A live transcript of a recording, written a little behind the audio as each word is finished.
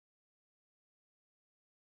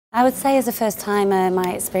I would say as a first timer,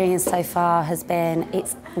 my experience so far has been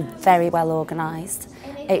it's very well organised.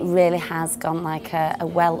 It really has gone like a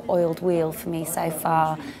well-oiled wheel for me so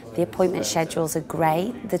far. The appointment schedules are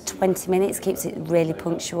great. The 20 minutes keeps it really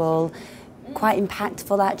punctual, quite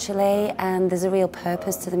impactful actually, and there's a real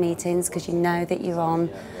purpose to the meetings because you know that you're on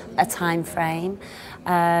a time frame.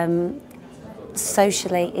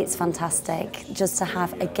 Socially, it's fantastic just to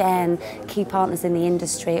have, again, key partners in the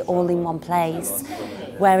industry all in one place.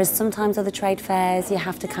 Whereas sometimes other trade fairs, you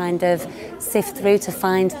have to kind of sift through to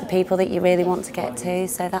find the people that you really want to get to.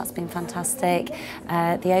 So that's been fantastic.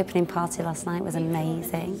 The opening party last night was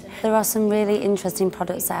amazing. There are some really interesting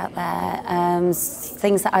products out there.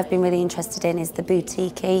 Things that I've been really interested in is the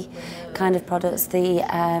boutique-y kind of products,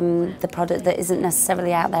 the product that isn't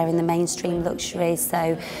necessarily out there in the mainstream luxury.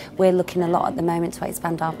 So we're looking a lot at the moment to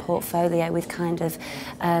expand our portfolio with kind of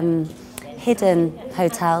hidden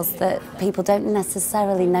hotels that people don't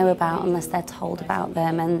necessarily know about unless they're told about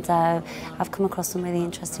them, and I've come across some really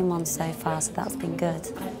interesting ones so far, so that's been good.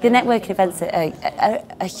 The networking events are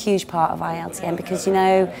a huge part of ILTM because, you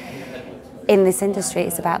know, in this industry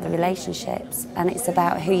it's about the relationships and it's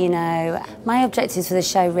about who you know. My objectives for the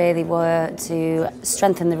show really were to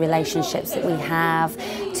strengthen the relationships that we have,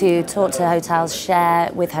 to talk to hotels,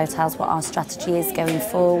 share with hotels what our strategy is going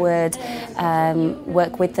forward,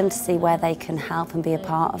 work with them to see where they can help and be a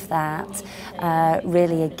part of that.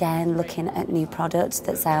 Really again looking at new products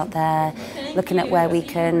that's out there, looking at where we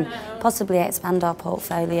can possibly expand our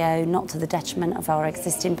portfolio, not to the detriment of our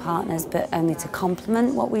existing partners but only to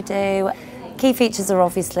complement what we do. Key features are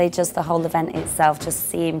obviously just the whole event itself,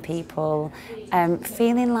 just seeing people,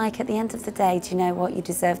 feeling like at the end of the day, do you know what, you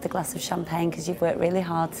deserve the glass of champagne because you've worked really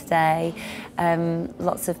hard today.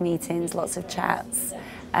 Lots of meetings, lots of chats,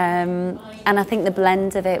 and I think the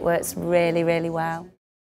blend of it works really, really well.